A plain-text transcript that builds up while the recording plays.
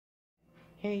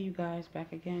Hey you guys,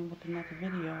 back again with another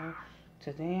video.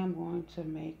 Today I'm going to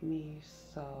make me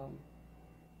some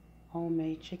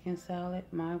homemade chicken salad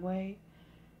my way.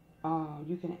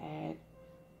 You can add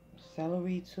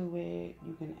celery to it.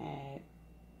 You can add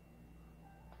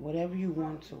whatever you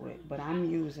want to it, but I'm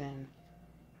using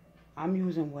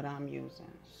what I'm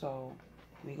using. So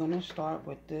we're gonna start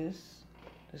with this.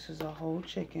 This is a whole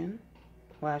chicken.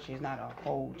 Well, actually, it's not a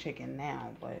whole chicken now,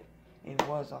 but it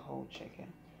was a whole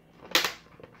chicken.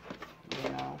 You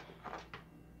know.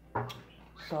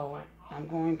 So I'm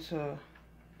going to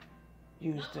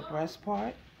use the breast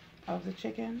part of the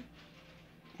chicken,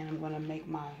 and I'm going to make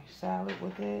my salad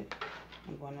with it.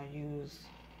 I'm going to use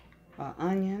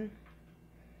onion.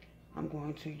 I'm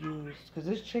going to use, because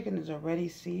this chicken is already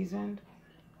seasoned,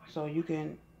 so you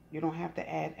don't have to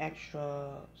add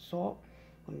extra salt.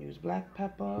 I'm going to use black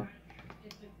pepper,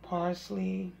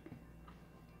 parsley,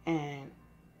 and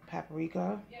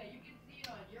paprika.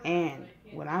 And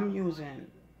what I'm using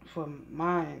for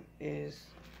mine is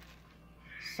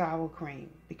sour cream,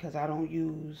 because I don't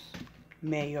use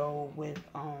mayo with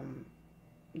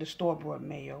the store-bought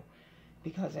mayo,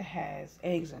 because it has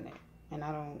eggs in it, and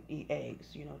I don't eat eggs,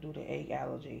 due to egg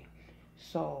allergy.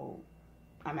 So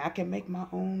I can make my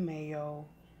own mayo.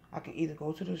 I can either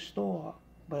go to the store,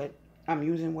 but I'm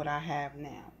using what I have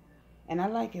now, and I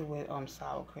like it with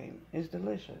sour cream. It's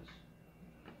delicious.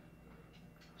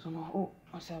 So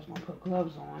I said I was gonna put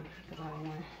gloves on, because I didn't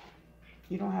want.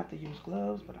 You don't have to use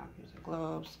gloves, but I'm using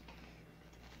gloves.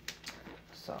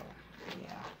 So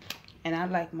yeah, and I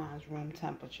like mine's room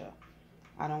temperature.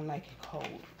 I don't like it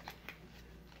cold.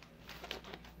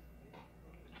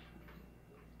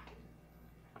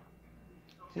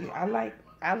 See,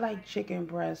 I like chicken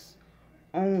breast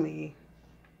only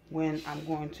when I'm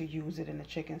going to use it in a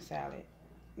chicken salad.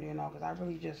 Because I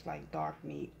really just like dark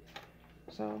meat.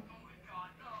 So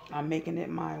I'm making it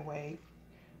my way.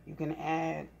 You can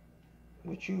add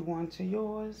what you want to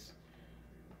yours,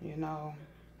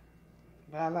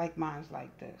 but I like mine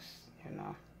like this.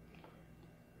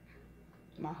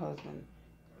 My husband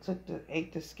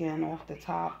ate the skin off the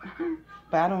top,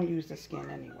 but I don't use the skin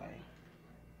anyway.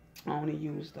 I only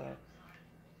use the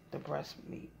breast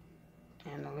meat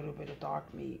and a little bit of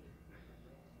dark meat.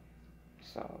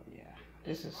 So yeah,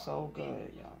 this is so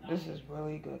good, y'all. This is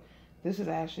really good. This is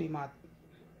actually my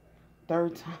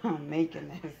third time making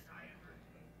this.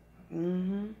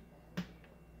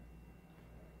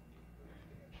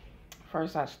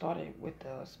 First, I started with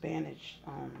the Spanish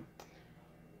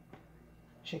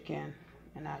chicken,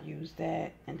 and I used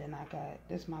that, and then I got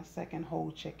this my second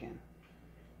whole chicken.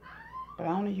 But I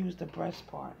only use the breast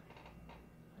part,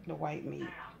 the white meat.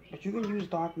 But you can use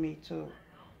dark meat too.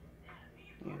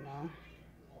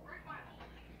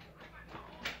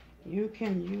 You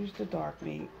can use the dark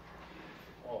meat.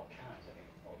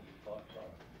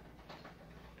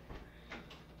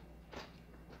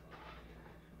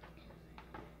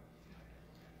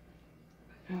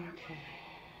 Okay.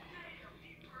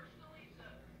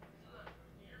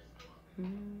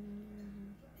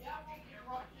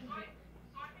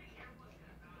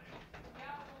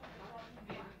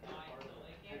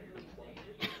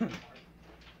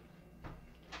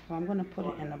 So I'm going to put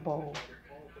it in a bowl.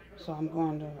 So I'm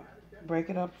going to break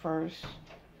it up first,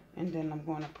 and then I'm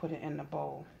going to put it in the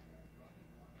bowl,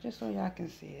 just so y'all can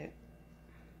see it.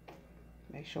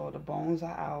 Make sure the bones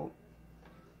are out.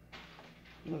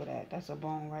 Look at that. That's a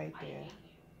bone right there.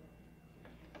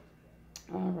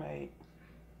 Alright.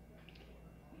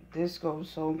 This goes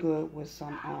so good with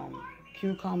some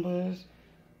cucumbers.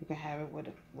 You can have it with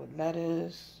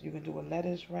lettuce. You can do a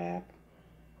lettuce wrap.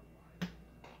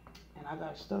 And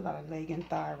I still got a leg and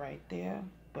thigh right there,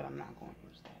 but I'm not going to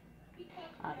use that.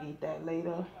 I'll eat that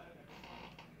later.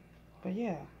 But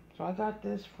yeah, so I got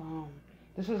this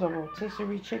is a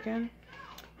rotisserie chicken.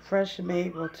 Fresh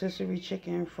made rotisserie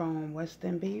chicken from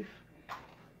Western Beef.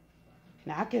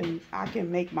 Now I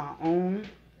can make my own,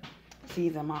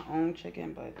 season my own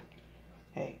chicken, but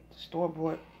hey, store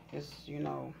bought is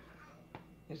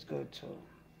is good too.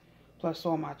 Plus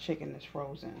all my chicken is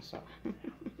frozen, so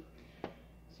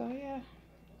so yeah,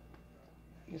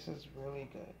 this is really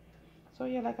good. So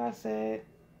yeah, like I said,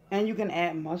 and you can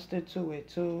add mustard to it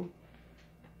too.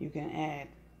 You can add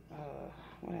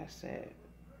what I said,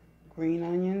 green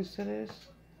onions to this,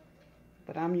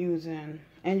 but I'm using,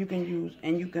 and you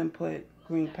can put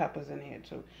green peppers in here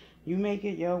too. You make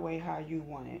it your way how you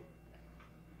want it.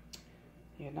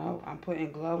 I'm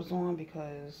putting gloves on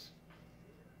because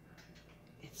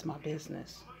it's my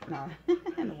business. No,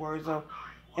 in the words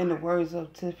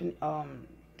of Tiffany,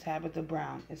 Tabitha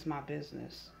Brown, it's my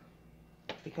business,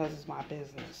 because it's my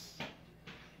business.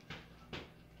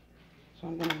 So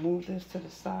I'm gonna move this to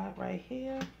the side right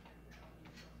here.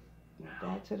 Move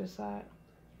that to the side.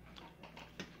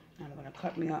 I'm gonna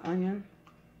cut me an onion.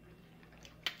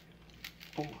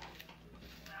 Oh,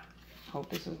 hope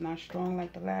this is not strong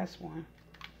like the last one.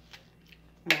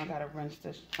 And I gotta rinse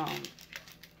this.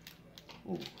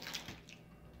 Ooh,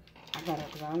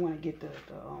 because I don't want to get the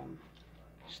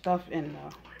stuff in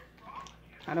the.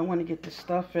 I don't want to get the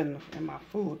stuff in my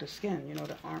food, the skin. You know,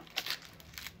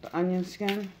 the onion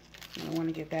skin. I don't want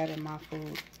to get that in my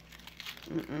food.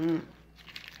 You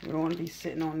don't want to be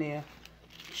sitting on there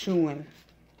chewing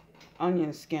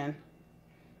onion skin.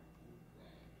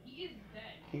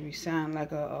 You sound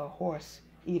like a horse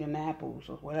eating apples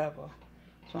or whatever.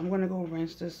 So I'm going to go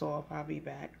rinse this off. I'll be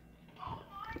back.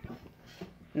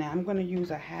 Now I'm going to use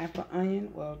a half an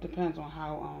onion. Well, it depends on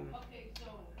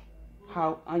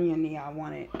how oniony I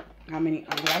want it. How many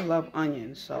onions. I love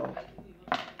onions. So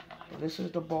this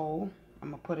is the bowl. I'm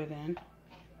going to put it in.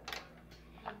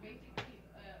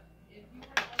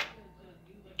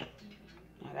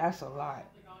 Now that's a lot.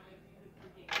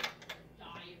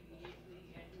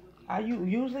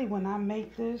 Usually when I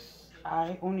make this,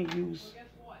 I only use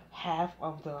half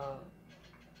of the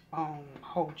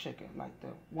whole chicken, like the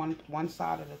one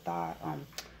side of the thigh,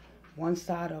 one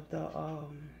side of the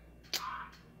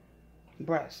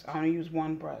breast. I only use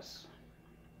one breast.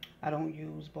 I don't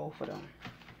use both of them.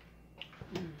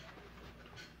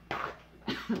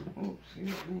 Oh,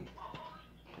 excuse me.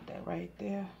 Put that right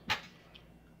there.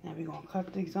 Now we're gonna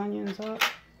cut these onions up.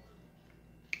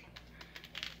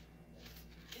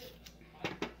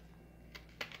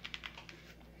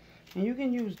 And you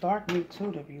can use dark meat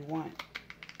too if you want.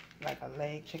 Like a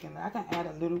leg chicken. I can add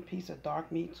a little piece of dark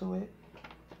meat to it.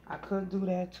 I could do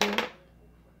that too.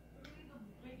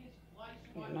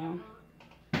 You know.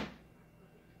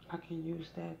 I can use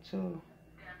that too.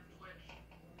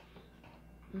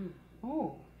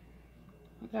 Oh.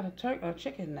 I got a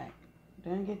chicken neck.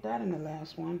 Didn't get that in the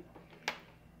last one.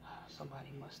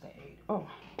 Somebody must have ate. Oh.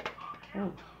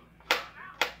 Oh.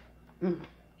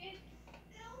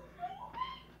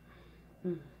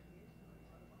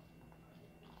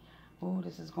 Oh,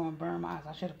 this is going to burn my eyes.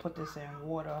 I should have put this in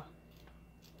water.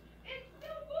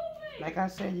 Like I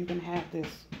said, you can have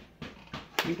this.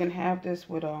 You can have this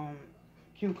with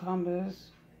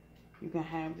cucumbers. You can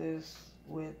have this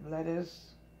with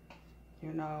lettuce.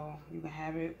 You know, you can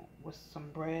have it with some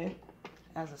bread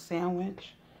as a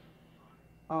sandwich.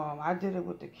 I did it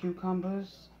with the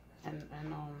cucumbers, and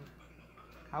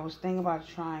I was thinking about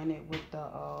trying it with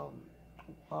the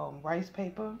rice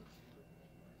paper.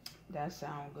 That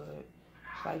sounds good.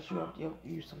 Slice you up,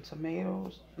 use some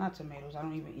tomatoes. Not tomatoes, I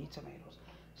don't even eat tomatoes.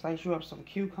 Slice you up some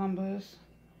cucumbers.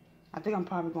 I think I'm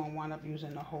probably going to wind up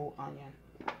using the whole onion,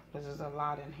 because there's a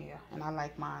lot in here. And I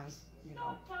like mine's, you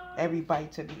know, every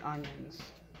bite to be onions.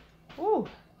 Ooh.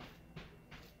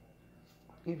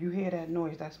 If you hear that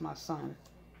noise, that's my son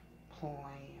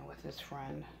playing with his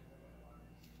friend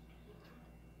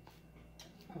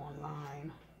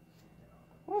online.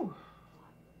 Ooh.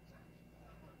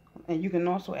 And you can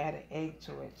also add an egg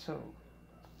to it too.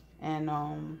 And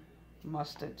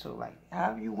mustard too. Like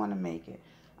however you want to make it.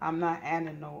 I'm not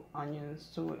adding no onions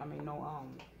to it. I mean no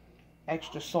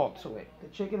extra salt to it. The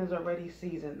chicken is already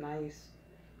seasoned nice.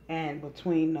 And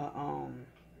between the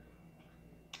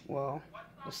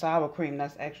the sour cream,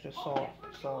 that's extra salt.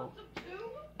 So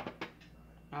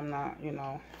I'm not, you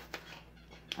know,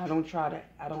 I don't add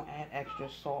extra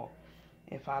salt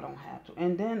if I don't have to.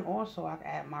 And then also I can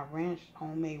add my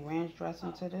homemade ranch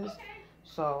dressing to this.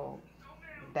 So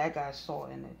that got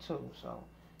salt in it too. So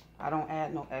I don't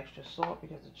add no extra salt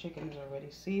because the chicken is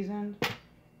already seasoned.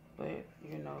 But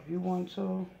you know, if you want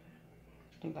to,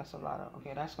 I think that's a lot of,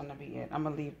 okay, that's gonna be it. I'm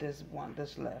gonna leave this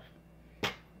left.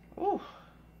 Ooh,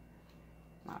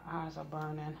 my eyes are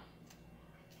burning.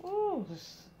 Ooh,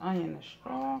 this onion is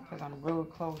strong because I'm real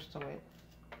close to it.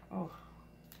 Oh,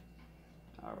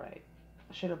 all right.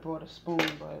 I should have brought a spoon,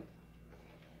 but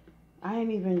I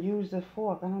ain't even used the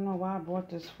fork. I don't know why I brought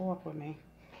this fork with me.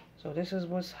 So this is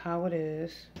how it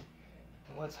is.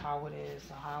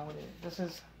 This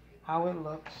is how it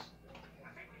looks.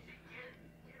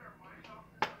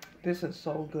 This is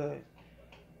so good.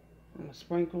 I'm gonna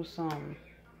sprinkle some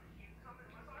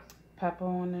pepper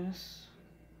on this.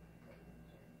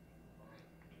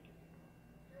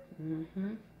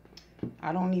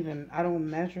 I don't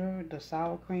measure the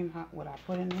sour cream, what I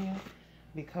put in here,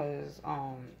 because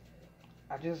I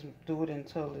just do it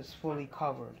until it's fully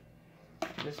covered.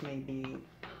 This may be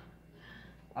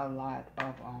a lot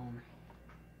of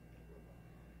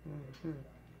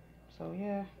so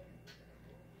yeah.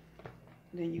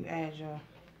 Then you add your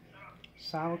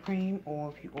sour cream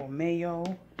or mayo,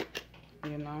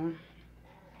 you know.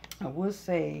 I would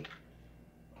say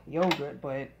yogurt,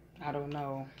 but I don't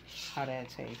know how that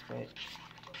tastes, but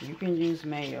you can use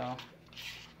mayo,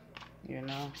 you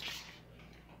know.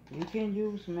 You can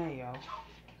use mayo.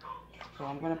 So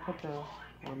I'm going to put the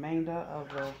remainder of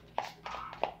the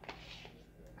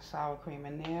sour cream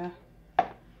in there.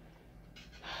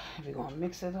 We're going to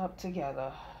mix it up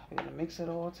together. We're going to mix it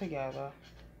all together.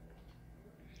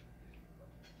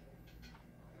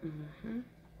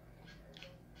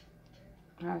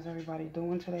 How's everybody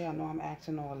doing today? I know I'm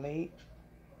acting all late.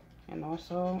 And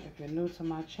also, if you're new to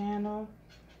my channel,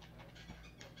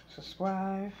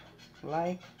 subscribe,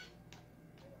 like.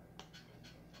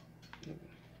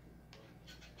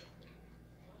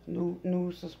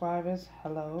 New subscribers,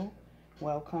 hello,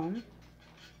 welcome.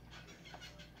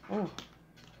 Oh.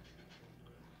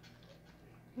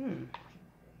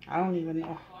 I don't even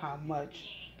know how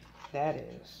much that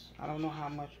is. I don't know how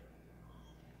much.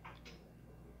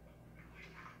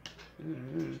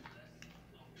 And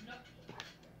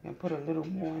put a little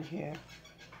more in here.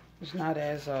 It's not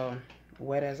as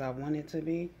wet as I want it to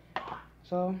be.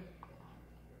 So,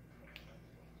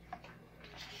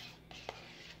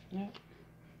 yeah.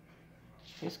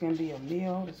 This can be a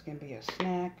meal. This can be a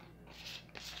snack.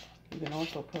 You can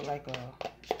also put like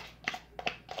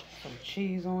some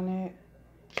cheese on it.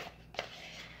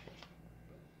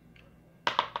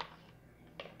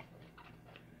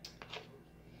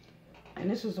 And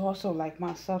this is also like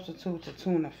my substitute to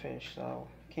tuna fish. So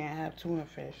can't have tuna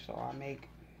fish. So I make,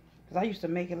 because I used to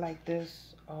make it like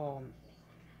this.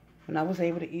 When I was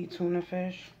able to eat tuna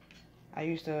fish, I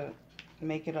used to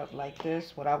make it up like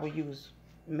this. What I would use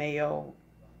mayo.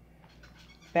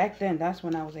 Back then, that's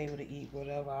when I was able to eat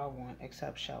whatever I want,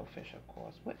 except shellfish, of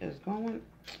course. What is going?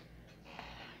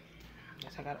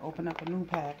 Guess I gotta open up a new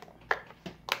pack.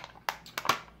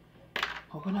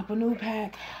 Open up a new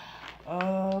pack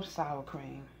of sour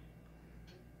cream.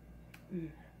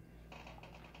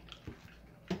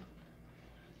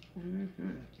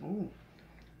 Ooh.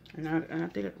 And I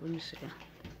think, let me see.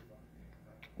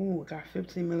 Ooh, it got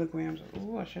 15 milligrams.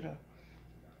 Ooh, I should have.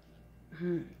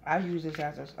 I use this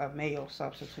as a mayo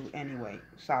substitute anyway.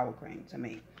 Sour cream to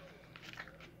me.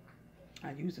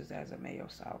 I use this as a mayo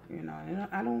sour, you know.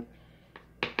 And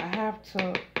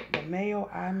the mayo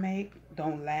I make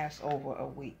don't last over a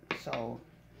week. So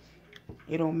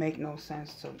it don't make no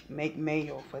sense to make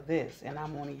mayo for this. And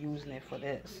I'm only using it for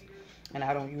this. And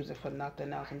I don't use it for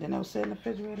nothing else. And then it'll sit in the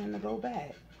refrigerator and it'll go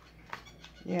bad.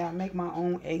 Yeah, I make my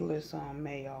own eggless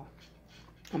mayo.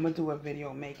 I'm going to do a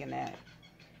video making that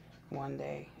one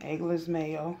day. Eggless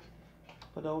mayo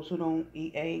for those who don't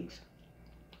eat eggs.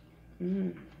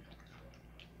 And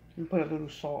put a little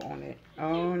salt on it.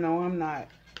 Oh, no, I'm not.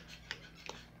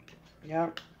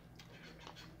 Yep.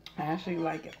 I actually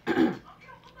like it.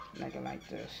 Like it like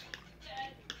this.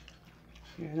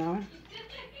 You know?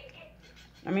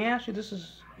 I mean, actually, this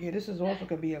is also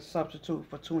could be a substitute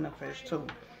for tuna fish, too.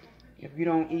 If you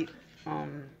don't eat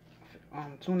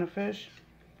tuna fish,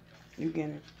 you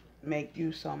can make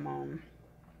you some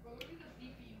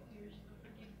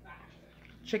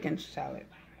chicken salad.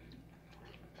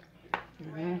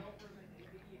 Yep,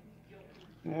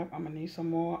 I'm gonna need some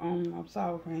more of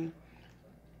sour cream.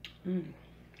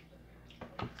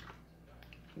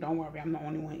 Don't worry, I'm the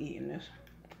only one eating this.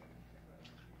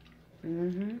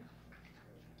 I'm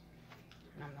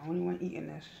the only one eating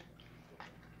this.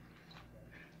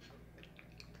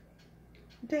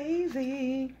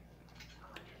 Daisy.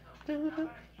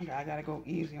 Okay, I gotta go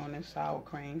easy on this sour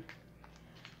cream.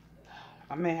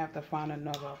 I may have to find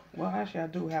another. Well, actually, I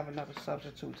do have another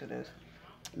substitute to this.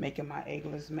 Making my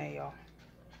eggless mayo.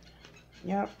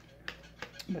 Yep.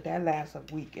 But that lasts a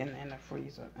week in the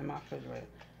freezer, in my refrigerator.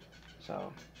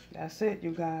 So, that's it,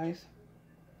 you guys.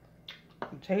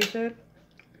 You taste it.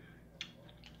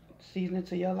 Season it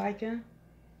to your liking.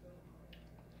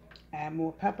 Add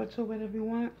more pepper to it if you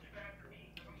want.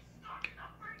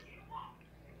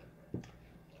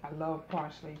 I love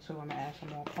parsley too. I'm going to add some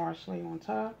more parsley on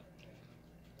top.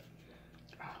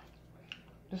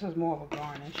 This is more of a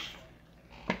garnish.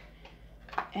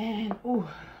 And, ooh,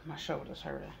 my shoulder's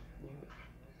hurting.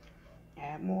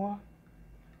 Add more.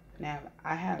 Now,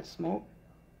 I have smoked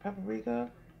paprika.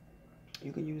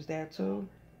 You can use that too.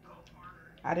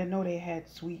 I didn't know they had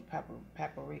sweet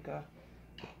paprika.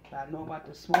 But I know about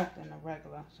the smoked and the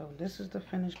regular. So this is the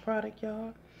finished product,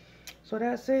 y'all. So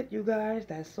that's it, you guys.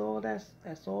 That's all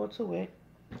to it.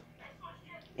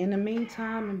 In the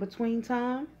meantime, in between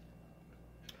time,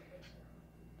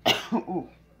 ooh,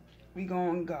 we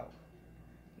gonna go.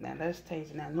 Now let's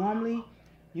taste it. Now normally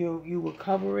you would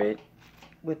cover it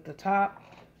with the top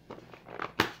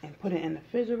and put it in the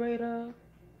refrigerator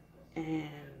and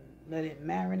let it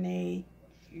marinate,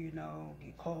 you know,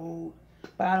 get cold.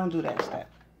 But I don't do that step.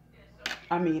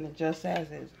 I mean it just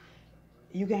as is.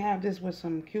 You can have this with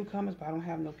some cucumbers, but I don't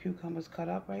have no cucumbers cut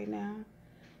up right now.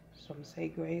 So I'm going to say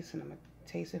grace and I'm going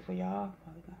to taste it for y'all.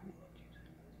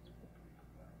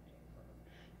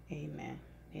 Amen.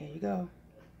 There you go.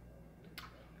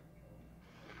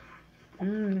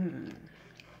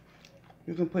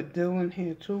 You can put dill in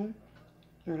here too,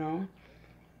 you know.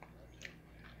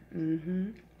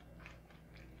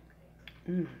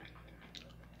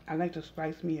 I like to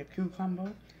slice me a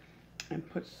cucumber and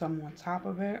put some on top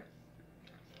of it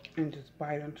and just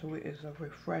bite into it. It's a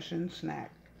refreshing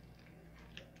snack.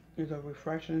 It's a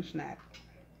refreshing snack.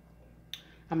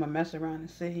 I'm going to mess around and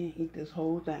sit here and eat this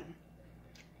whole thing.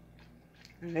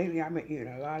 And lately I've been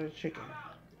eating a lot of chicken.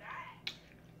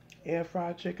 Air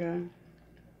fried chicken.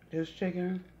 This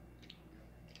chicken.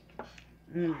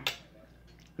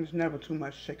 There's never too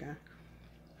much chicken.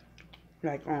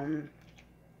 Like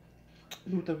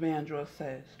Luther Vandross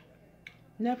says,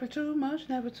 never too much,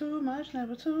 never too much,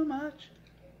 never too much.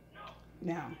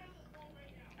 Now,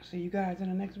 see you guys in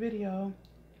the next video.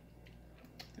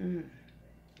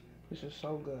 This is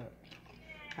so good.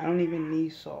 I don't even need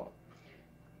salt.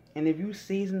 And if you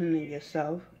seasoning it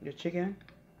yourself, your chicken,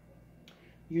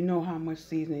 you know how much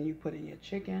seasoning you put in your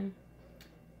chicken.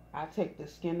 I take the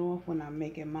skin off when I'm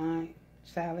making my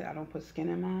salad. I don't put skin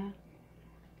in mine.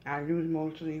 I use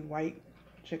mostly white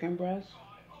chicken breast.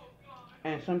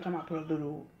 And sometimes I put a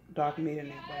little dark meat in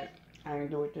it, but I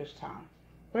didn't do it this time.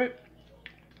 But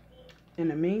in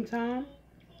the meantime,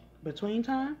 between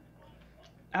time,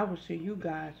 I will see you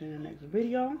guys in the next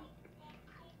video.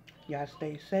 Y'all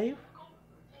stay safe.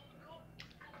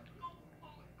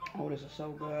 Oh, this is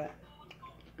so good.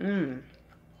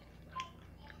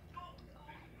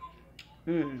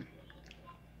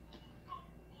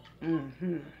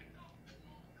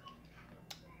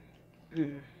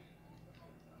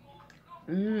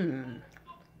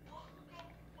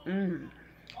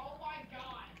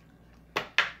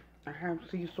 I have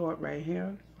sea salt right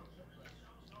here,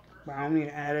 but I don't need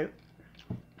to add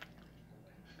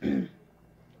it.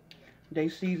 They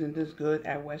seasoned this good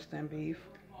at Western Beef,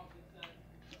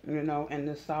 you know, and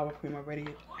this sour cream already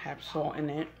have salt in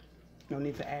it. No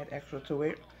need to add extra to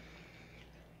it.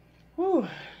 Whew.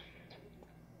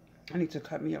 I need to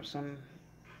cut me up some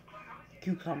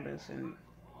cucumbers and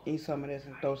eat some of this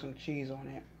and throw some cheese on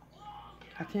it.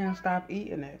 I can't stop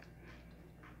eating it.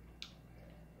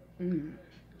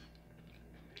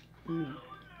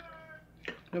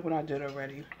 Look what I did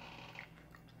already.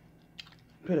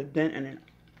 Put a dent in it.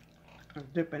 I'm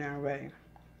dipping it already.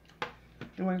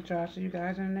 Anyway, y'all, see you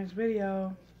guys in the next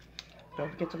video. Don't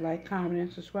forget to like, comment,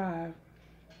 and subscribe.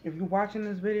 If you're watching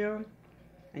this video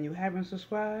and you haven't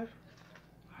subscribed,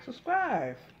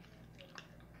 subscribe.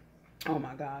 Oh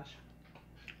my gosh.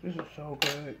 This is so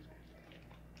good.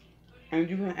 And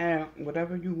you can add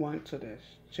whatever you want to this,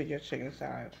 to your chicken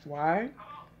salad. Why?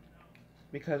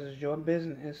 Because it's your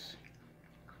business,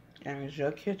 and it's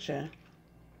your kitchen,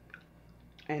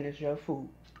 and it's your food.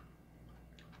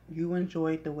 You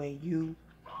enjoy it the way you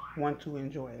want to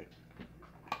enjoy it.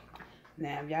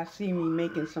 Now, if y'all see me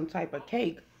making some type of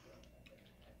cake,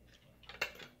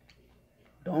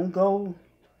 don't go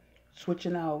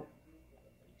switching out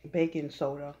baking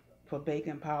soda for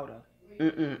baking powder.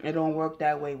 It don't work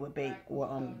that way with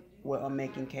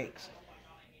making cakes.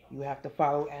 You have to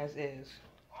follow as is.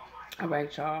 All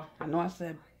right, y'all. I know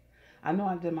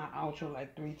I did my outro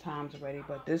like 3 times already,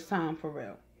 but this time for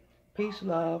real. Peace,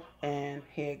 love, and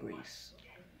hair grease.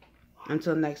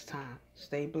 Until next time,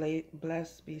 stay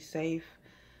blessed, be safe,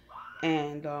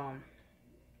 and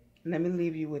let me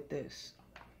leave you with this.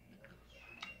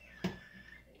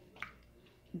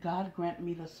 God grant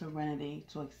me the serenity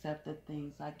to accept the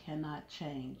things I cannot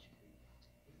change,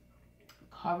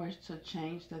 courage to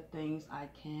change the things I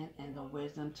can, and the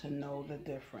wisdom to know the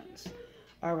difference.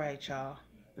 All right, y'all.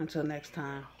 Until next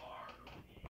time.